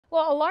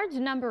Well, a large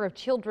number of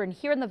children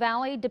here in the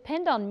valley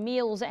depend on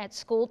meals at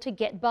school to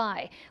get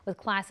by. With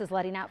classes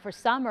letting out for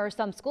summer,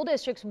 some school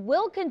districts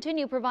will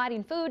continue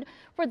providing food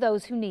for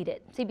those who need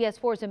it. CBS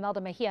 4's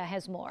Imelda Mejia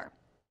has more.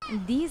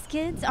 These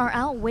kids are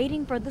out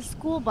waiting for the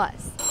school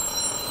bus.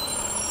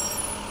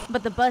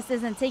 But the bus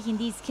isn't taking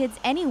these kids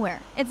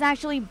anywhere. It's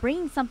actually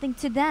bringing something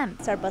to them.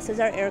 Our buses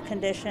are air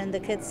conditioned. The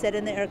kids sit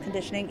in the air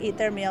conditioning, eat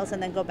their meals,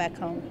 and then go back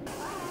home.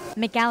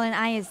 McAllen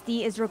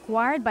ISD is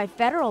required by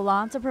federal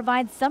law to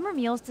provide summer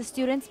meals to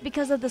students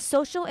because of the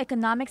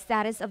socio-economic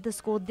status of the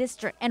school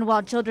district. And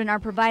while children are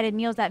provided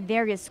meals at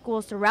various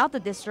schools throughout the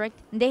district,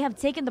 they have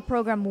taken the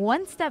program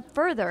one step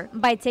further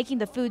by taking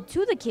the food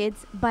to the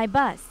kids by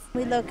bus.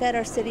 We look at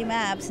our city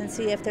maps and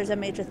see if there's a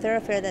major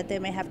thoroughfare that they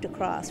may have to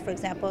cross. For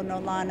example,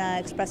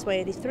 Nolana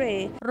Expressway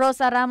 83.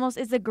 Rosa Ramos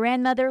is a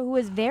grandmother who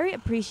is very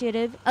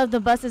appreciative of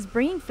the buses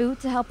bringing food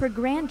to help her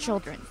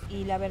grandchildren.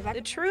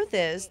 The truth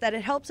is that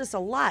it helps us a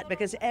lot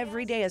because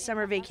every day of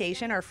summer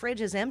vacation our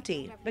fridge is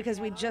empty because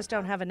we just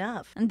don't have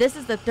enough. And this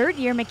is the third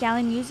year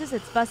McAllen uses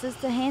its buses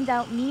to hand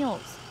out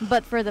meals.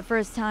 But for the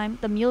first time,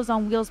 the Meals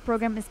on Wheels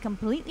program is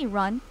completely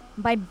run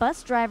by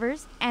bus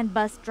drivers and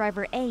bus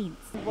driver aides.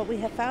 What we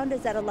have found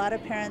is that a lot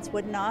of parents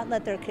would not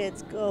let their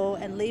kids go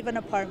and leave an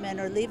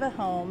apartment or leave a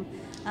home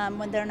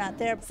when they're not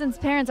there. Since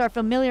parents are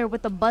familiar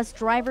with the bus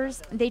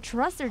drivers, they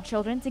trust their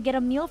children to get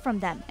a meal from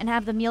them and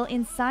have the meal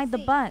inside the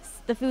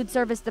bus. The food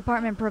service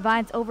department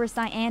provides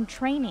oversight and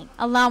training,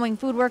 allowing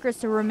food workers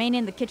to remain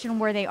in the kitchen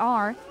where they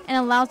are, and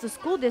allows the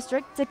school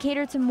district to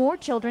cater to more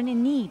children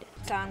in need.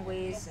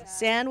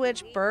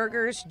 Sandwich,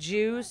 burgers,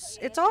 juice,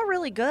 it's all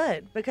really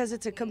good because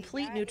it's a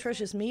complete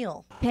nutritious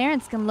meal.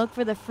 Parents can look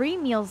for the free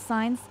meals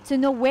signs to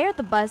know where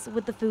the bus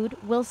with the food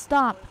will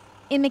stop.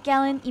 In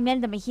McAllen,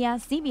 Imelda Mejia,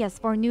 CBS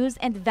 4 News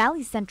and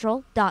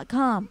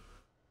ValleyCentral.com.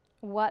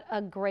 What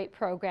a great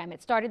program.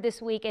 It started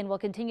this week and will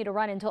continue to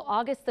run until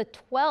August the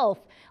 12th.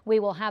 We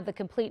will have the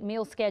complete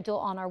meal schedule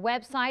on our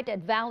website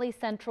at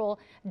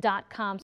ValleyCentral.com.